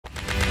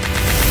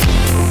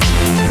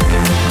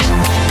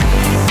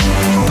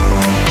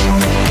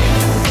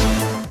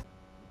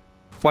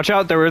Watch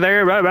out, they were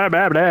there. Blah, blah,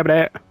 blah, blah,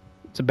 blah.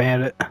 It's a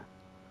bandit.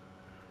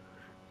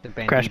 The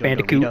Crash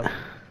Bandicoot. Dorito.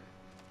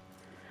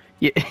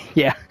 Yeah,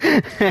 yeah.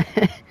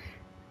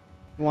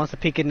 Who wants to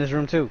peek in this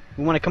room too?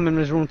 We want to come in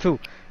this room too.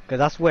 Because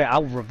I swear, I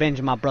will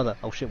revenge my brother.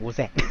 Oh shit, what was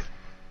that?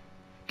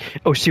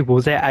 Oh shit, what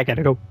was that? I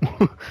gotta go.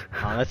 Oh,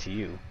 that's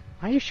you.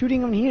 Why are you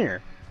shooting him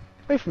here?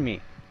 Away from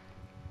me.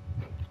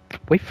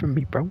 Wait for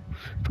me, bro.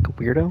 Fucking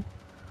weirdo.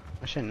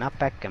 I should not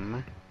back him,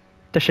 man.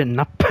 That shit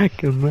not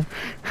back him, man.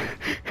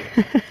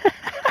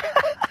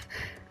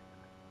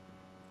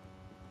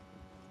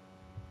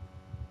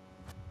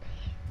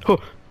 Oh.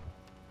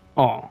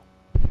 Oh.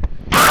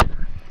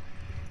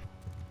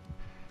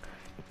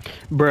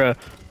 Bruh.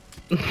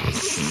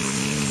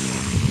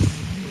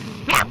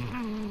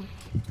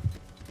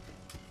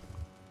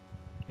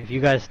 If you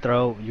guys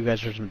throw, you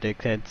guys are some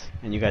dickheads,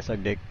 and you guys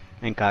suck dick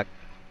and cock.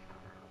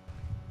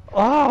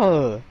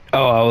 Oh!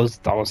 Oh, I was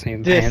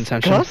paying attention.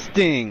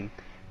 Disgusting!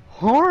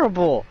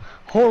 Horrible!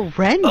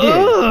 Horrendous!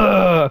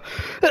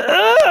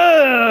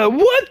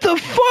 What the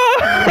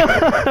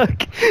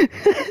fuck?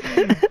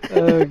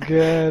 Oh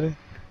god.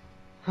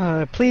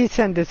 Please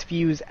send this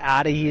fuse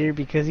out of here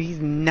because he's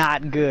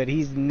not good.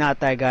 He's not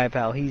that guy,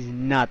 pal. He's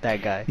not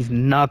that guy. He's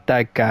not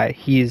that guy.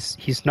 He's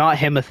not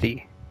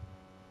Himothy.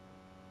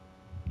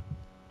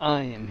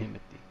 I am Himothy.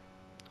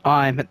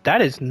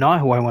 That is not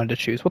who I wanted to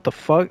choose. What the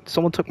fuck?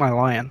 Someone took my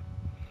lion.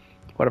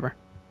 Whatever.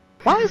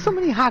 Why are so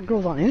many hot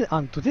girls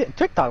on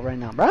TikTok right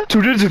now, bro? That's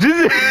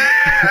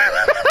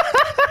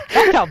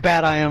That's how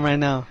bad I am right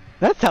now.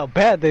 That's how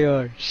bad they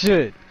are.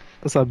 Shit.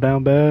 not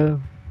down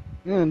bad.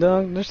 Yeah,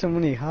 dog. There's so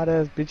many hot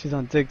ass bitches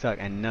on TikTok,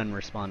 and none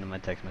respond to my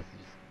text messages.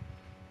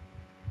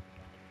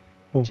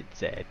 Oh. Shit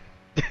sad.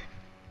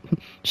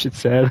 Shit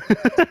sad.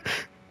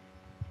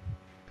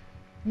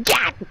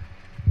 God.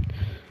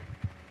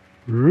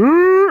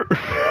 Oh.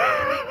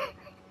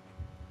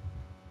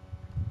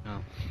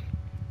 Oh.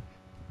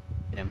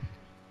 Him.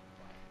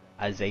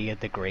 Isaiah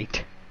the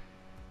Great.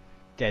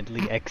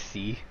 Deadly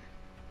XC.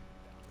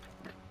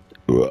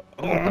 I'm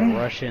gonna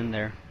rush in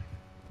there.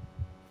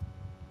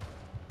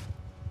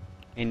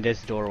 In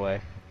this doorway.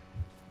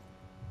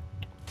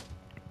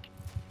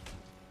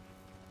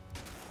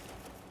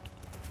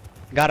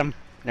 Got him.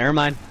 Never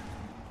mind.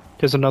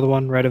 There's another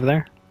one right over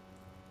there.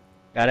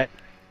 Got it.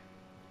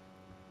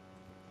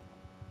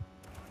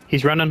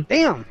 He's running.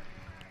 Damn!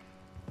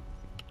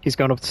 He's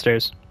going up the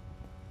stairs.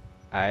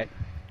 Alright.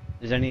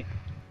 Is any...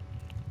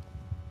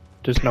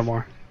 There's no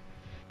more.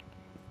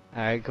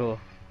 Alright, cool.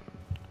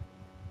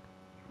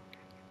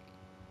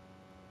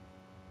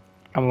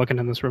 I'm looking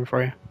in this room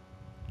for you.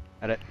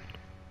 Got it.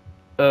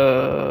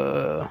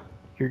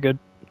 You're good.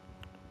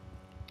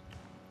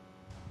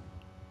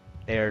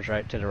 Stairs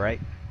right to the right.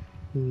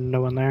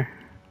 No one there.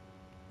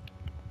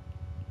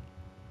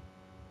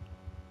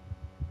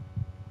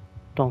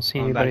 Don't see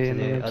Going back anybody to in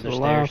the the room to other the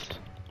stairs. left.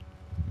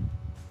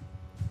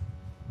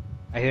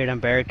 I hear them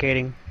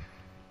barricading.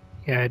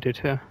 Yeah, I do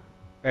too.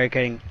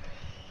 Barricading.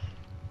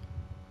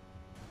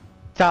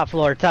 Top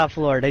floor, top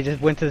floor. They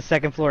just went to the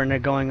second floor and they're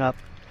going up.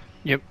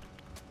 Yep.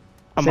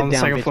 I'm Sit on the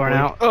down, second bitch floor boy.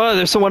 now. Oh,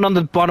 there's someone on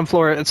the bottom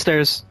floor at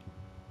stairs.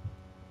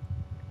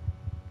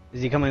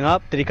 Is he coming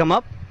up? Did he come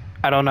up?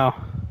 I don't know.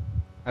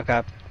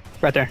 Okay.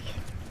 Right there.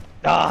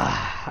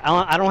 Ah,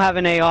 I don't have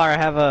an AR. I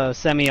have a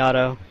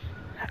semi-auto.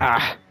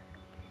 Ah.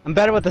 I'm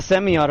better with the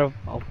semi-auto.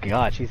 Oh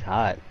god, she's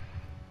hot.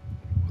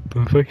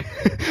 What the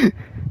fuck?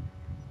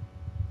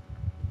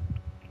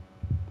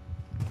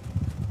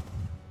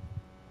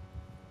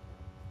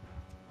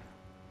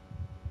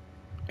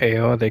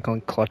 Ayo, are they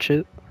gonna clutch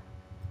it?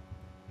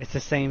 It's the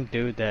same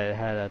dude that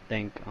had, I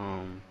think,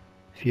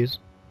 Fuse?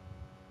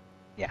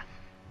 yeah.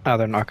 Oh,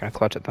 they're not gonna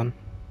clutch it then.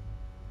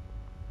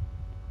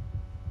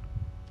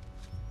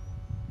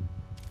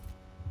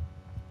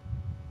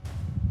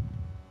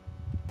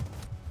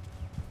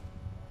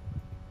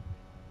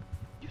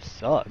 You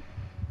suck.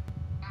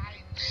 By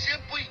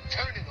simply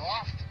turning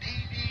off the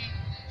TV,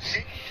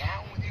 sitting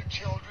down with your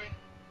children,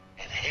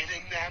 and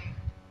hitting them.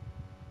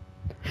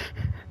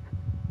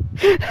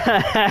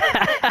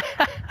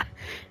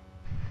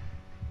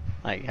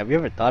 Like, have you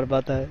ever thought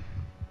about that?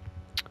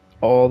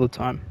 All the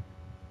time.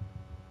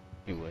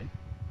 You would.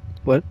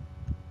 What?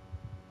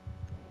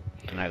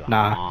 And I go,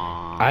 Nah,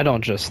 "Aw." I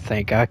don't just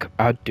think.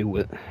 I'd do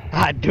it.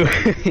 I do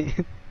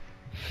it.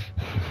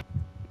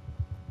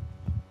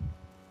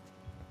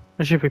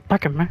 I should be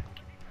packing, man.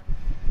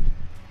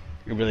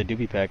 You really do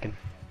be packing.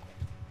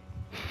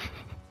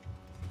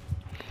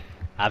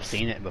 I've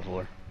seen it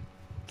before.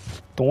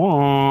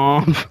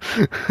 Thwomp.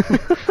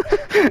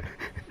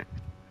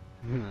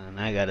 And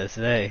I gotta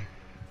say,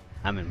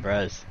 I'm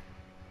impressed.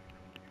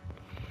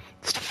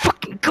 Let's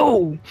fucking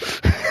go.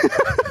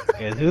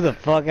 Cause who the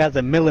fuck has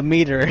a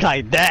millimeter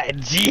like that?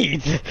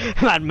 Jeez,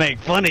 I'd make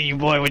fun of you,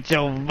 boy, with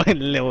your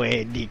little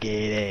head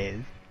dickhead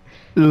ass.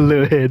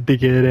 Little head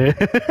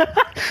dickhead.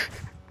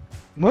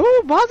 Move,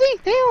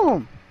 Mozzie!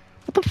 Damn!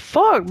 What the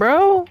fuck,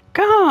 bro?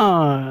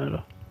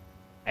 God.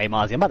 Hey,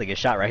 Mozzie, I'm about to get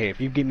shot right here.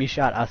 If you get me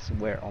shot, I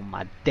swear on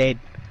my dead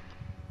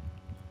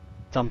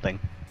something.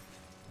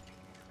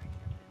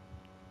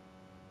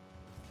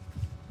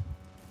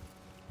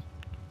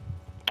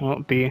 Oh,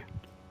 B.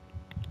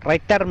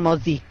 Right there,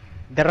 Mozzie.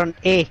 They're on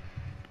A.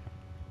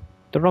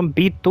 They're on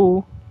B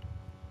too.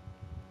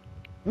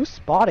 Who's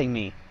spotting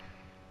me?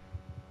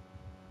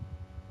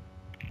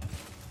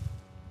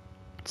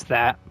 It's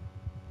that.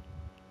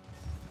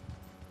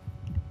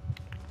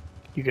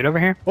 You good over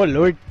here? Oh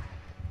lord.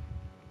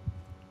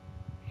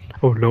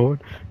 Oh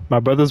lord. My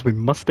brothers, we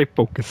must stay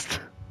focused.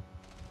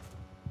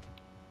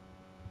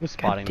 Who's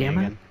spotting me damn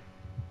it. again?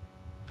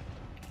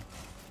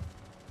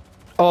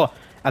 Oh,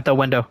 at the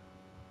window.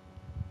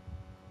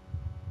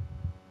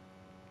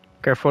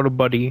 Careful,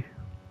 buddy.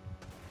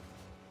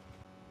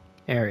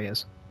 There he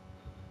is.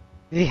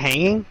 Is he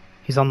hanging?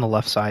 He's on the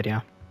left side,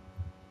 yeah.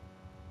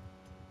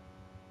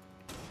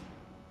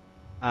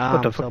 Oh,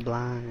 What the I'm so fuck?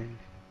 blind.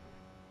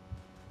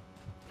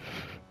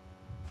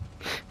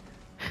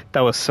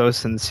 That was so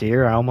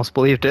sincere, I almost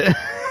believed it.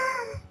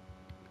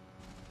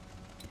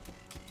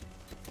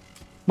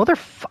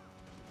 Motherfuck.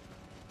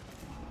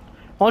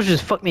 Why don't you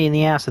just fuck me in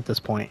the ass at this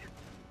point?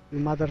 You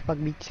motherfuck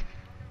bitch.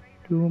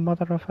 You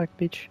motherfuck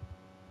bitch.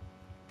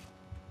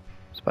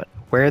 But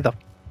where the...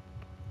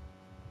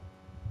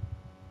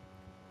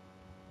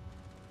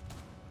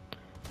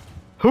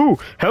 Who?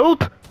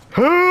 Help!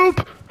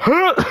 Help!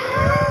 Help!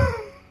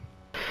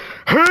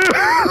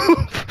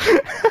 Help!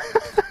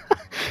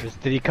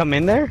 Did he come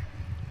in there?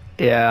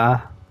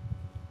 Yeah.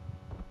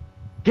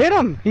 Get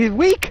him! He's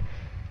weak!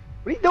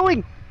 What are you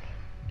doing?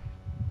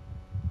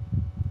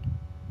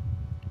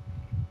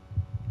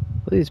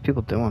 What are these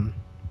people doing?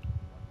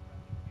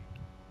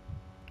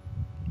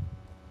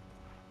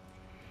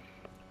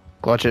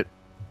 Clutch it.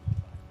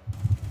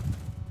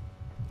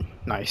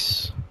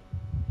 Nice.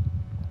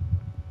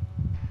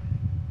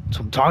 That's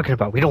what I'm talking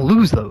about. We don't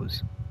lose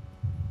those.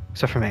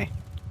 Except for me.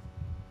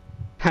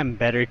 I'm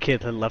better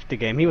kid that left the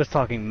game. He was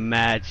talking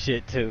mad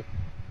shit too.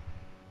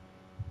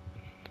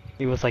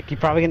 He was like, you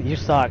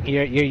suck.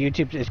 Your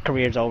YouTube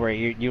career's over.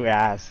 You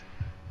ass.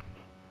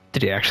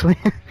 Did he actually?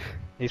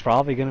 He's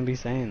probably gonna be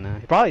saying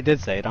that. He probably did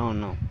say it. I don't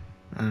know.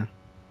 Uh.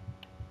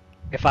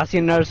 If I see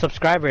another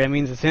subscriber, that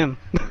means it's him.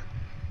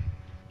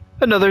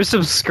 Another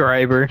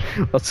subscriber.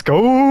 Let's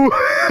go.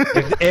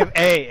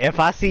 if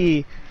I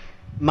see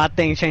my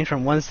thing change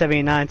from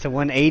 179 to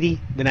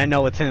 180, then I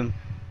know it's him.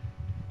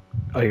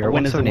 Oh, you're A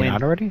win is a 179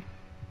 win. already?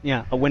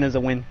 Yeah, a win is a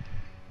win.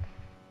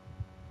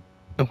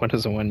 A win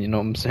is a win, you know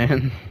what I'm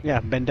saying? Yeah,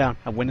 bend down.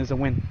 A win is a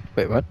win.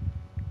 Wait, what?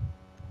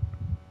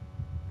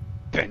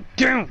 Bend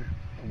down.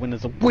 A win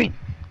is a win.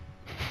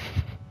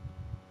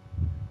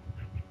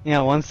 Yeah,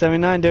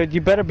 179, dude.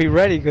 You better be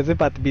ready because it's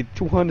about to be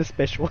 200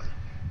 special.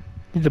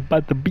 It's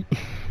about to be.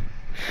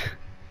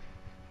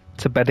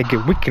 It's about to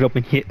get wicked up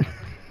in here.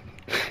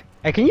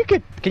 Hey, can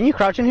you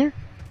crouch in here?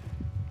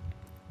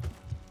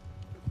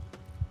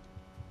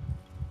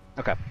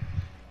 Okay.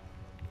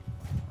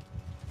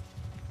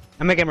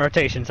 I'm making a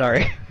rotation,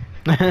 sorry.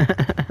 I'm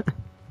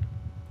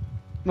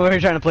over here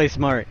trying to play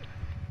smart.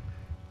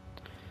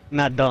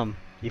 Not dumb.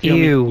 You feel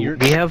me? Ew,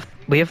 You're-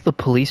 we have the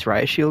police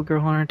riot shield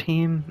girl on our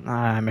team.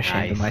 I'm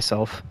ashamed of Nice.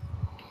 myself.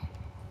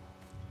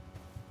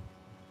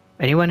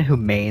 Anyone who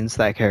mains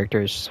that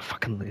character is just a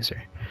fucking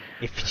loser.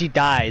 If she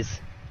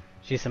dies,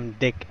 she's some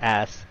dick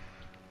ass.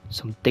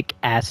 Some thick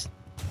ass.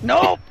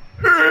 No!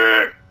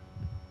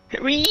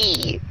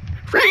 Wee!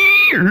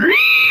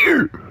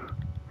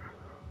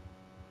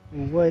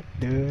 What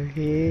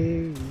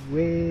the hell?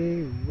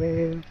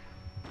 Well.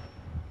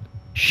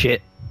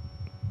 Shit.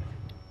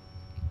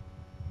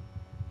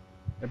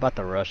 They're about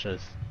to rush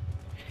us.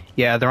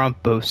 Yeah, they're on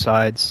both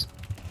sides.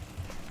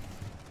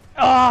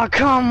 Oh,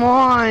 come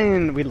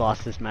on! We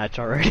lost this match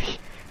already.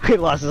 We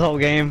lost this whole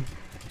game.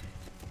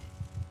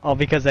 All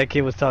because that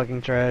kid was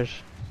talking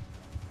trash.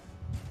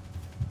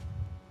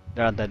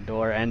 They're at that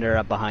door, and they're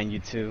up behind you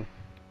too.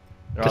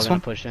 They're all This gonna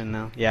one? push in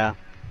now. Yeah.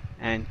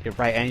 And your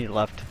right and your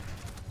left.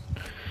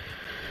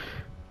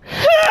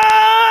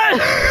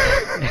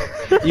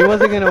 You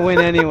wasn't gonna win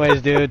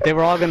anyways, dude. They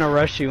were all gonna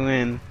rush you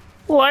in.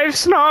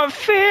 Life's not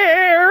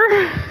fair.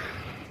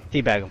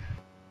 Teabag them.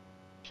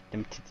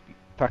 Them tits be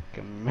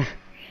fucking.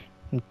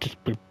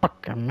 Just be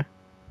fucking.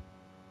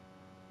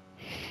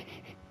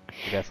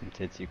 You got some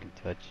tits you can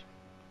touch.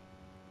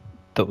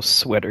 Those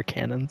sweater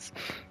cannons.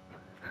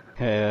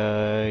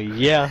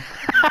 Yeah.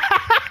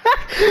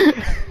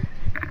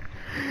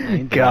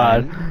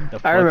 God, The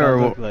fuck I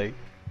remember. look like.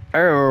 I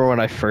remember when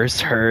I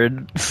first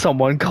heard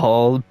someone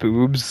call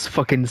boobs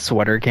fucking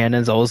sweater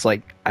cannons. I was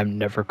like, I'm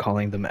never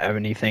calling them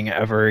anything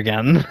ever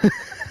again.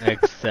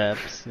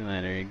 Except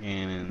sweater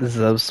cannons. This is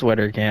those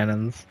sweater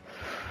cannons.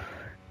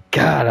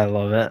 God, I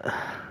love it.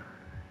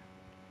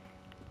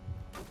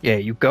 Yeah,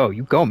 you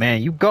go,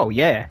 man, you go,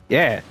 yeah.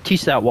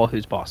 Teach that wall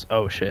who's boss.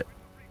 Oh shit.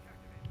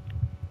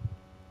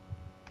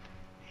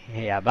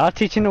 Yeah, about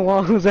teaching the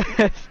wall who's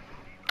ass.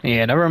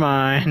 Yeah, never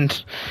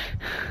mind.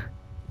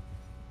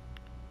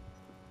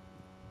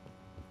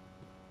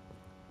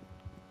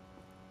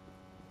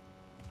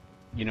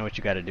 You know what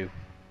you gotta do.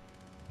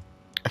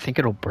 I think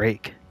it'll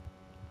break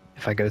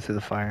if I go through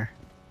the fire.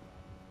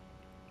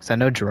 Cause I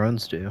know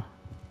drones do.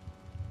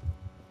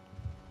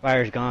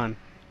 Fire's gone.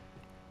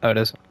 Oh, it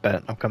is.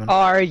 Bet I'm coming.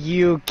 Are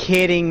you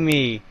kidding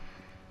me?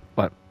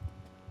 What?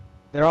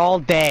 They're all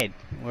dead.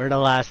 We're the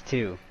last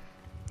two.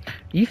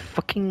 You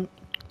fucking.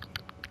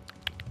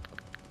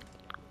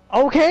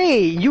 Okay,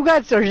 you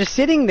guys are just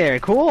sitting there.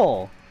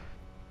 Cool.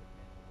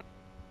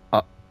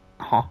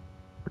 Huh?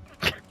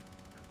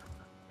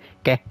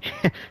 Okay.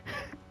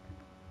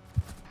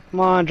 Come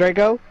on,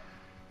 Draco.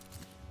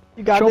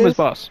 You got Show this. him his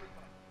boss.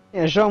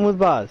 Yeah, show him who's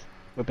boss.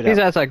 Whip it He's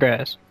out. outside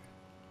grass.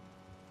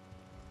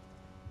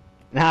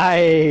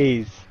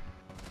 Nice.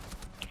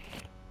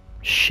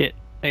 Shit.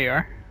 There you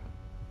are.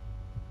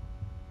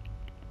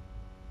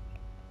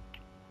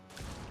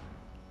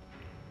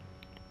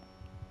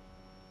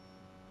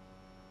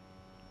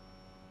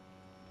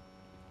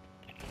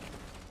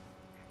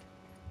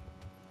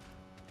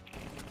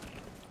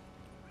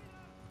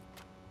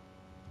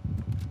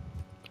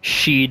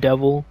 She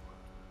devil.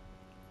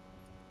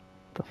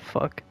 The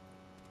fuck?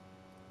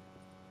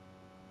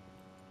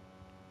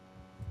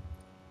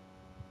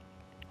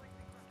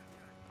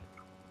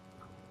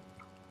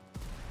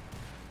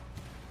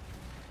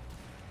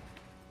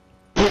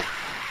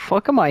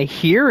 Fuck am I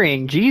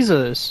hearing?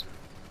 Jesus.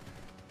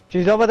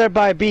 She's over there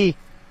by B.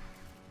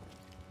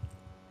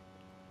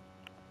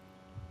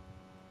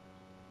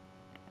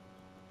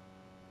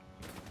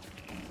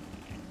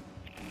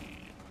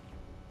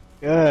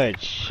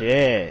 Good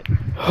shit.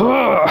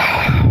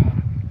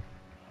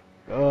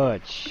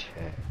 Good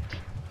shit.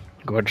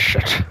 Good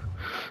shit.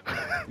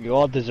 You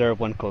all deserve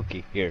one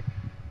cookie. Here,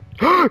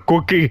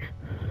 Cookie.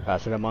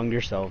 pass it among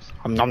yourselves.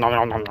 Nom, nom,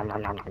 nom, nom, nom,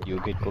 nom, nom. You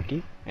get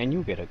cookie, and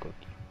you get a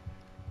cookie.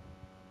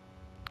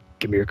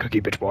 Give me your cookie,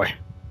 bitch boy.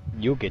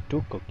 You get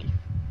 2 cookies.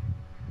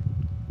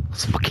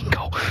 Let's fucking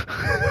go.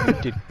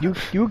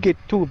 You get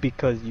 2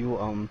 because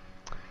you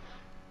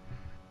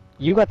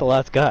got the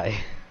last guy.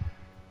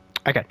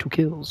 I got 2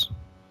 kills.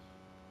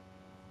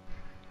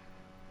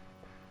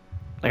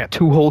 I got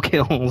 2 whole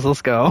kills.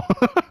 Let's go.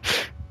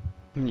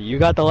 You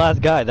got the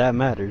last guy. That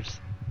matters.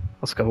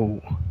 Let's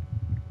go.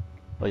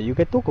 But you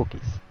get 2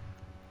 cookies.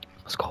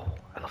 Let's go.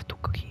 I love 2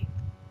 cookie.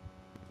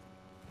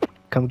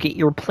 Come get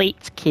your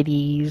plates,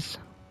 kiddies.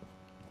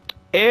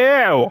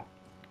 Ew!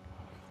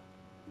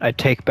 I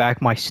take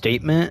back my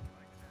statement.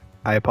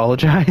 I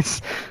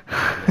apologize.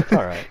 It's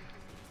all right.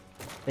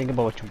 Think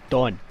about what you've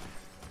done.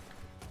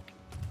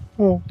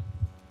 Oh.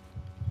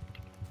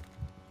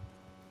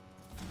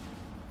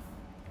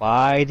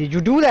 Why did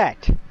you do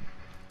that?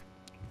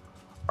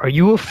 Are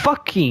you a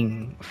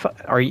fucking...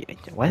 are you...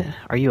 What?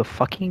 Are you a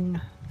fucking...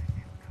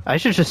 I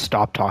should just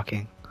stop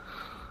talking.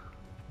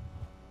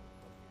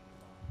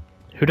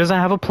 Who doesn't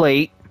have a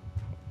plate?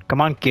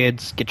 Come on,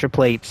 kids. Get your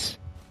plates.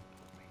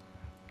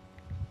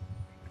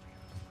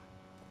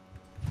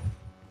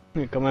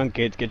 Come on,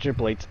 kids, get your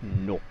plates.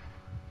 No.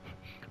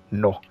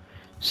 No.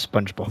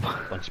 SpongeBob.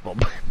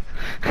 SpongeBob.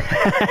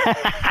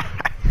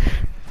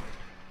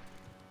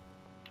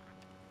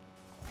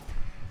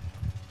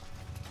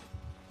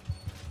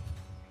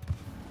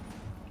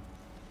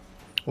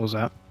 What was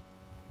that?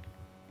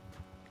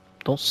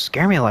 Don't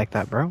scare me like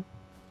that, bro.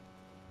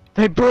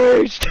 They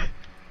breached!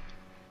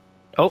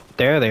 Oh,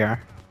 there they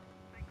are.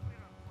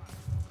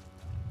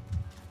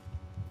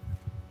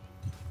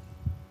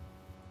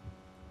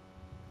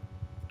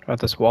 About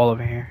this wall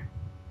over here.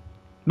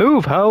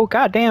 Move, ho!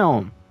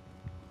 Goddamn!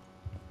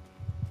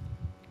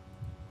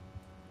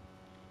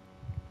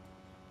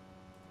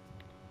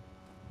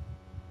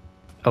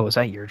 Oh, is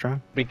that your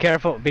drone? Be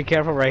careful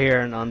right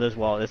here and on this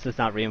wall. This is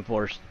not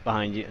reinforced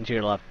behind you and to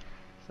your left.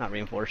 It's not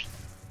reinforced.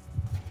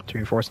 It's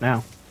reinforced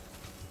now.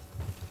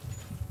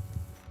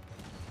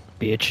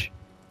 Bitch.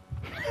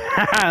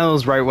 That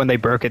was right when they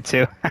broke it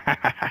too.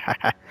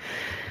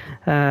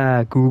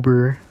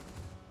 Goober.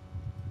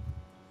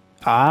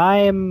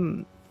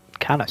 I'm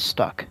kind of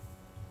stuck.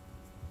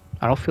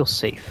 I don't feel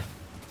safe.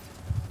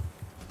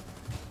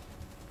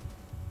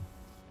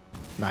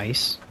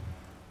 Nice.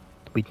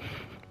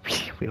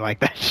 We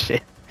like that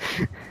shit.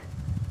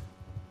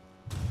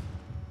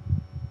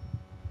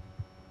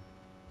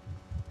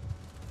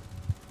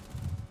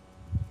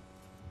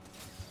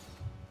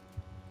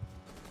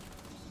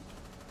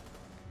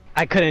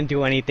 I couldn't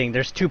do anything.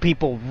 There's 2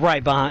 people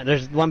right behind.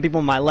 There's 1 people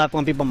on my left,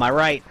 1 people on my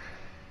right.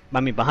 I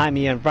mean, behind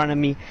me, in front of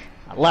me,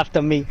 left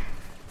of me.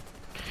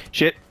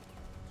 Shit.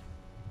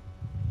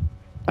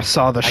 I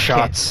saw the I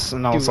shots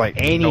and I was like,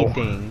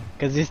 anything,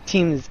 because this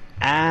team is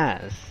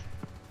ass.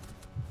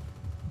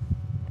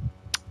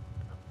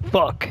 no.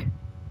 Fuck.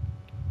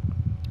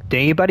 Did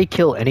anybody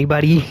kill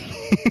anybody?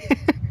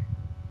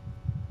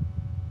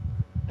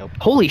 Nope.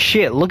 Holy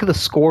shit, look at the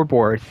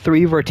scoreboard.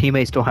 3 of our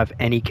teammates don't have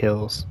any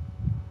kills.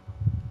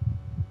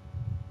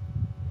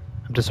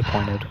 I'm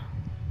disappointed.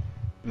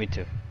 Me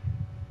too.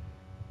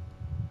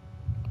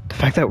 The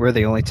fact that we're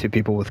the only 2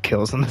 people with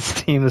kills on this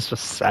team is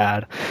just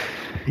sad.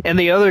 And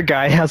the other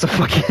guy has a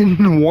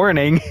fucking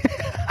warning.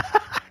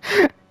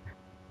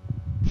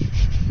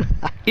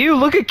 Ew,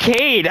 look at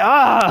Cade!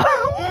 Ah!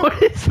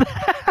 What is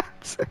that?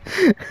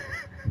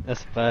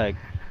 That's a bag.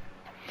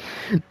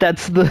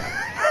 That's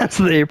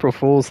the April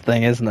Fool's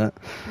thing, isn't it?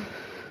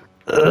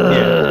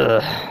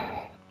 Ugh.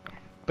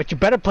 But you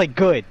better play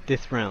good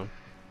this round.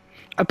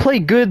 I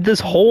played good this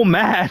whole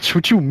match.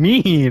 What you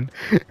mean?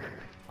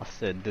 I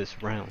said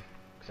this round,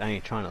 cause I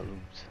ain't trying to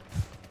lose.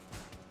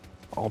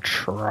 I'll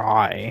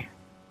try.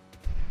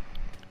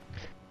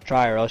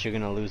 Try or else you're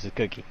gonna lose the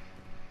cookie.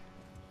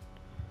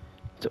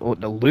 To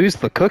lose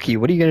the cookie?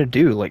 What are you gonna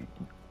do? Like,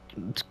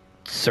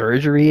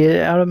 surgery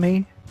it out of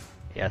me?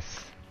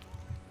 Yes.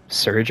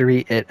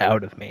 Surgery it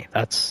out of me.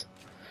 That's...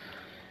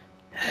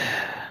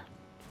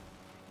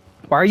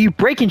 Why are you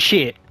breaking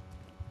shit?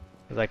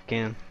 Cause I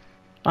can.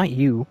 Not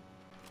you.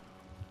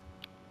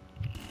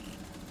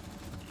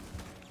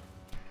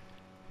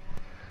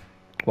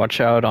 Watch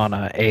out on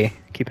A.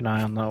 Keep an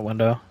eye on the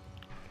window.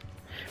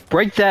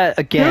 Break that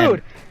again.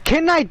 Dude,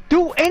 can I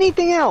do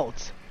anything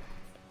else?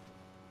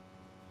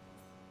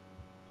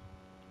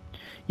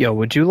 Yo,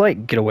 would you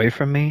like get away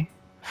from me?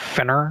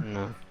 Finner?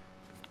 No.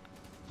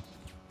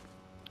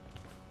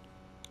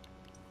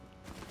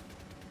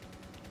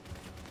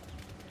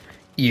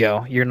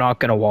 Yo, you're not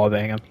gonna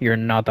wallbang him. You're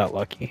not that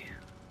lucky.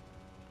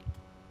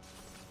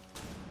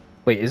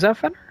 Wait, is that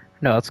Fenner?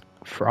 No, that's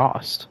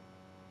Frost.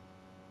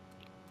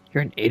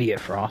 You're an idiot,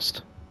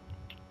 Frost.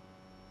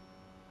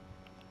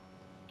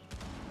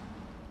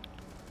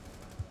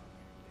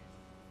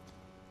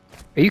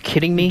 Are you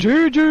kidding me?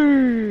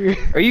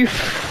 GG! Are you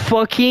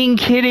fucking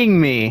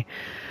kidding me?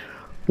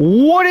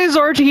 What is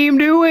our team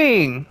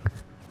doing?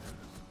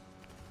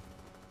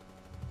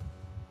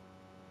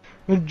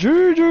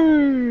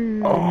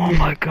 GG! Oh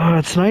my god,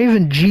 it's not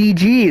even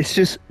GG, it's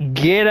just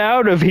get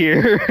out of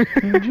here.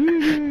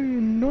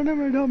 GG! Don't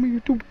ever tell me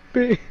you're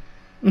stupid.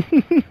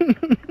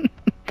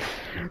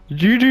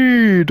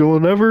 GG,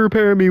 don't ever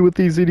pair me with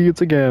these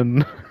idiots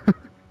again.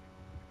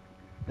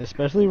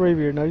 Especially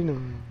Ravier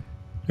 99.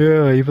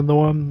 Yeah, even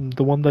though I'm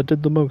the one that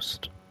did the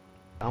most.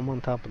 I'm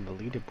on top of the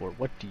leaderboard.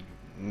 What do you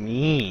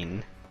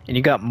mean? And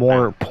you got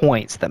more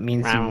points, that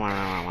means you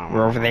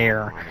were over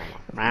there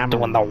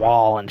doing the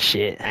wall and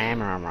shit.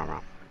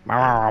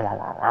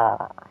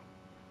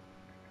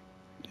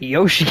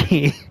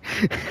 Yoshi!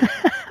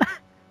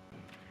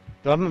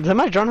 Does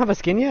my drone have a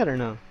skin yet or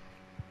no?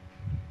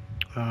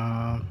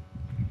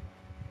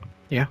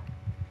 Yeah.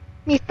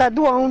 Mr.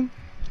 Dwone.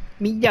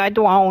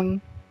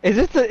 Is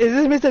this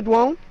Mr.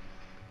 Dwone?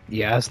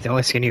 Yeah, it's the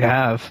only skin you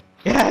have.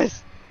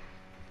 Yes.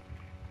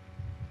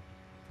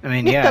 I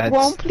mean, Mr. yeah,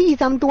 Dwone, it's...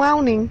 please, I'm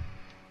drowning.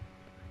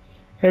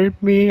 Help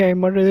me,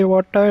 I'm under the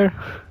water.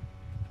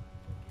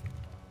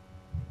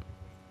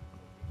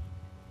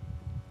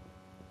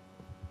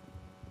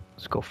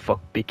 Let's go fuck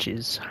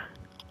bitches.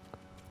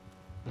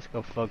 Let's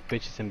go fuck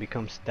bitches and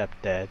become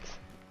stepdads.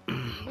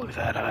 Look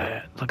at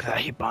that, look at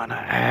that Hibana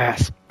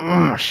ass.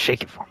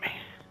 Shake it for me.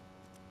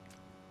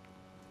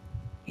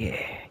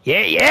 Yeah,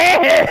 yeah, yeah!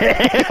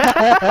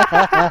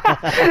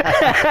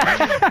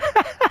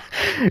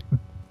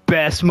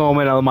 Best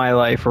moment of my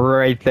life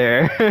right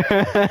there.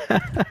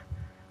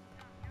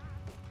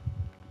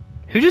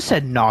 Who just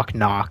said knock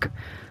knock?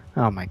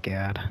 Oh my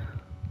god.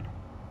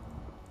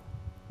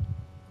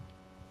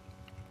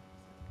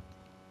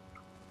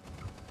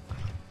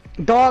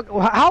 Dog,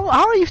 how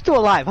are you still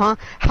alive, huh?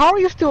 How are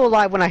you still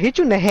alive when I hit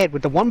you in the head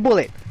with the one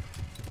bullet?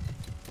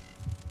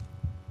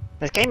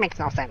 This game makes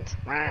no sense.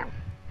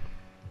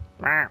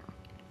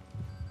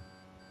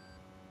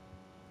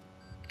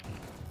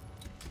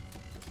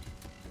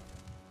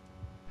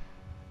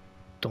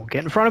 Don't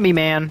get in front of me,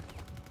 man.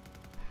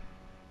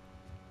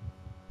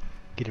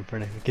 Get in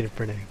front of me, get in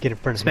front of me, get in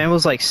front This of me. man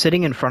was like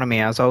sitting in front of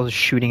me as I was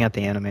shooting at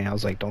the enemy. I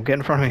was like, don't get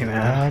in front of me,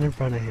 man. Right in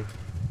front of him.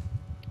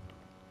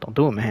 Don't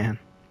do it, man.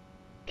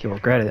 You'll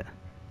regret it.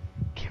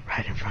 Get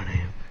right in front of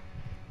him.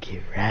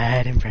 Get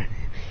right in front of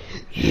him.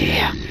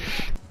 Yeah.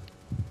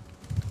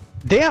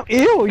 Damn,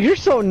 ew, you're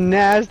so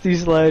nasty,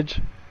 Sledge.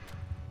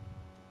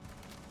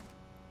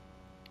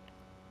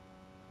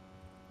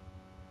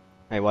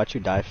 Hey, watch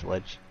you die,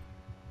 Sledge.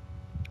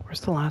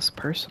 Where's the last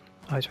person?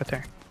 Oh, he's right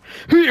there.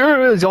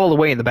 He's all the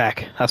way in the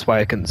back. That's why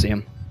I couldn't see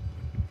him.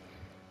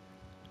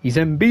 He's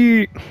in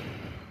B.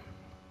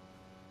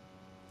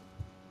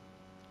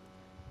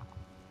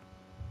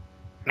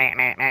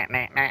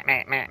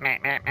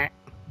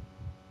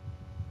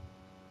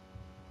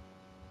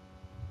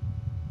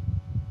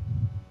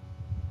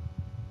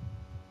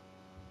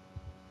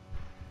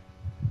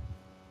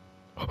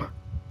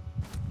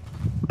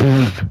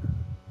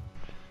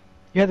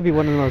 You have to be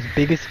one of the most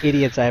biggest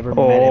idiots I ever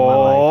met in my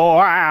life. Oh,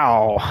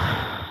 wow.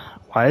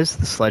 Why is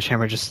the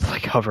sledgehammer just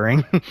like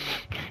hovering?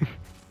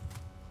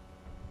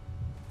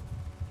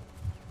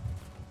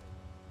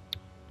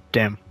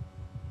 Damn.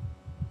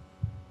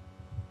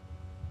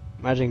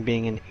 Imagine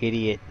being an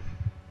idiot.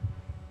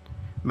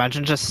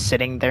 Imagine just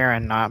sitting there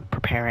and not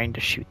preparing to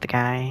shoot the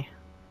guy.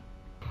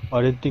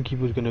 I didn't think he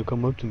was gonna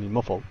come up to me, my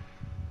fault.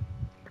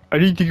 I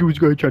didn't think he was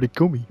going to try to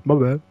kill me. My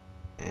bad.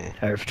 Eh.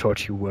 I've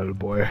taught you well,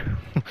 boy.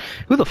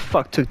 Who the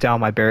fuck took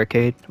down my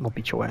barricade? I'm gonna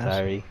beat your ass.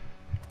 Sorry.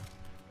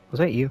 Was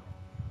that you?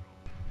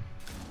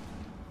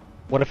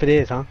 What if it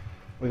is, huh?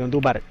 What are you gonna do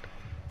about it?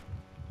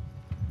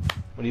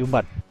 What do you do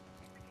about it?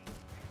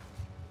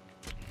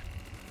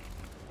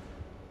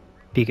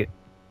 Peek it.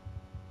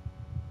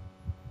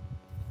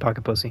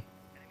 Pocket pussy.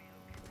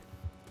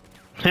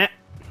 Heh.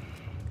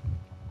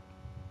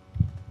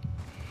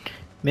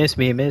 Miss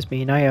me,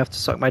 now you have to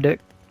suck my dick.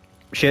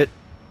 Shit.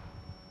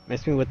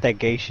 Miss me with that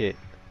gay shit.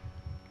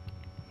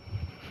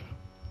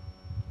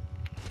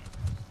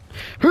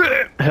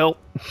 Help.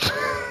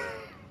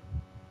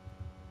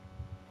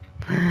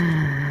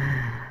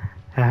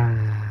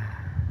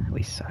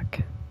 We suck.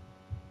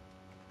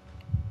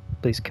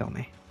 Please kill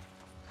me.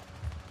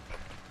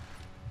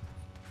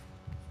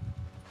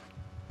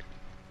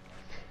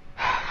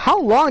 How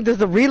long does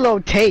the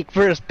reload take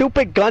for a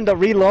stupid gun to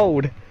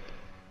reload?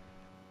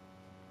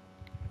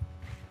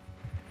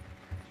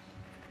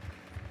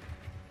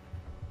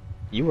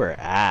 You were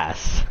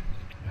ass.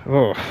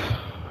 Oh.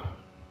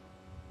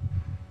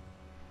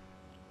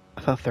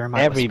 I thought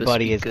thermite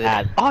Everybody was is good.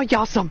 ass. Oh,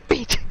 y'all some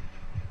bitch.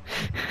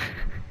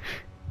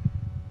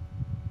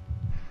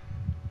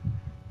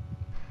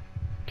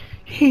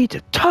 He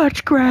to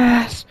touch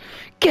grass.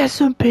 Get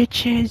some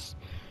bitches.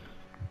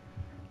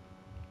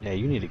 Yeah,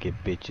 you need to get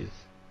bitches.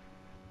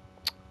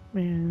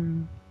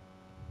 Man.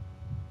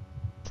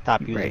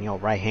 Stop using Right. your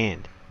right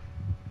hand.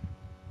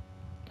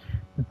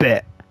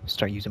 Bet.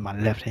 Start using my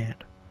left hand.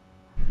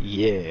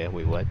 Yeah,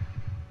 wait, what?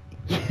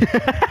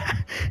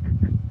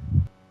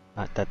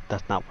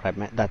 That's not what I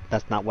meant.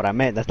 That's not what I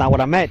meant. That's not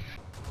what I meant.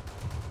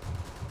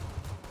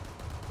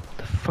 What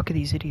the fuck are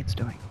these idiots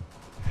doing?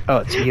 Oh,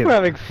 it's you. We're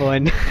having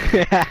fun.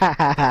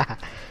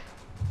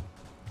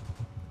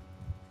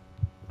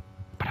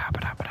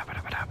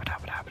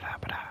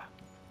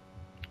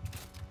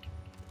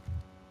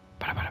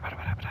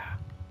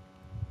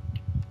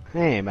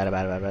 Hey,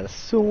 bada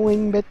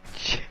swing,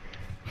 bitch.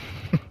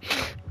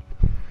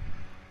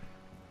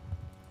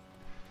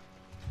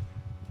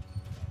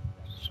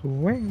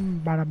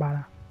 Swing, bada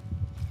bada.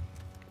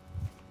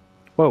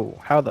 Whoa,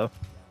 how the?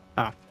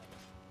 Oh.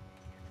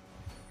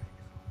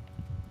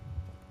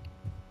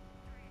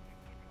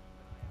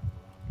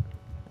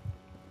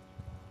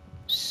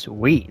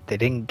 Sweet, they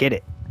didn't get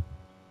it.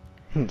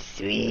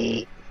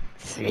 Sweet.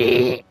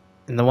 Sweet.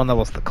 And the one that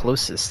was the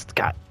closest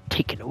got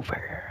taken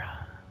over.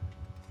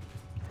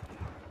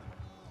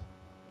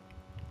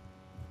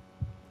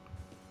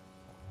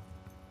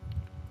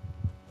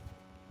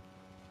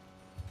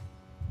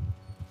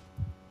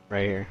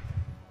 Right here.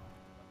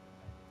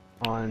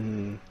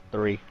 On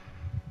 3.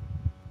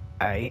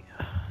 They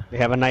They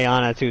have a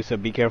Nyana too, so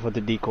be careful with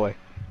the decoy.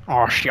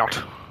 Oh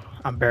shit.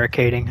 I'm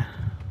barricading.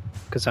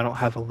 Because I don't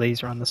have a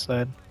laser on the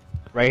side.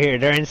 Right here,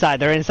 they're inside,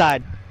 they're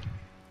inside.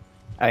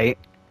 They're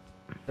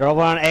They're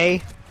over on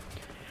A.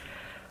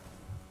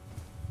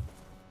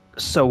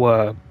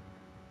 So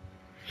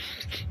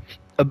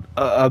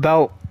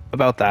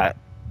about that.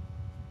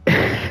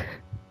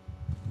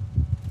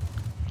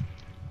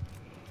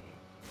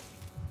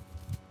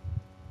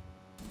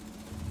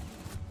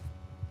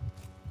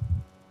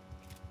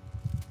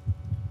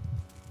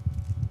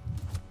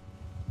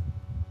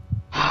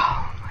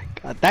 Oh my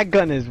god, that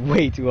gun is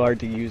way too hard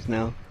to use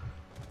now.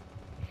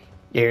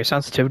 Yeah, your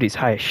sensitivity's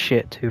high as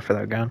shit too for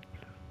that gun.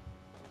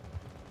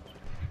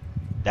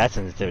 That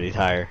sensitivity's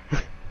higher.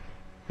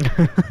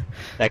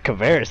 That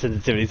Caveira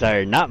sensitivity's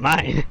higher, not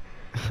mine.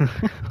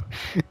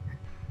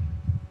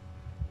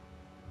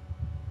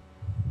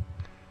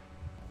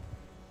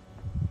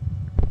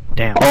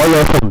 Damn. Oh,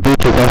 y'all some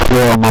bitches, I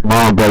swear on my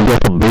mom, bro, y'all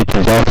some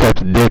bitches, y'all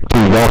such a dick too,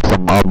 y'all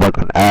some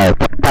motherfucking ass.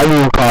 How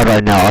you in car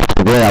right now? I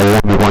swear I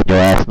won't be one your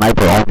ass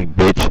sniper only,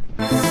 bitch.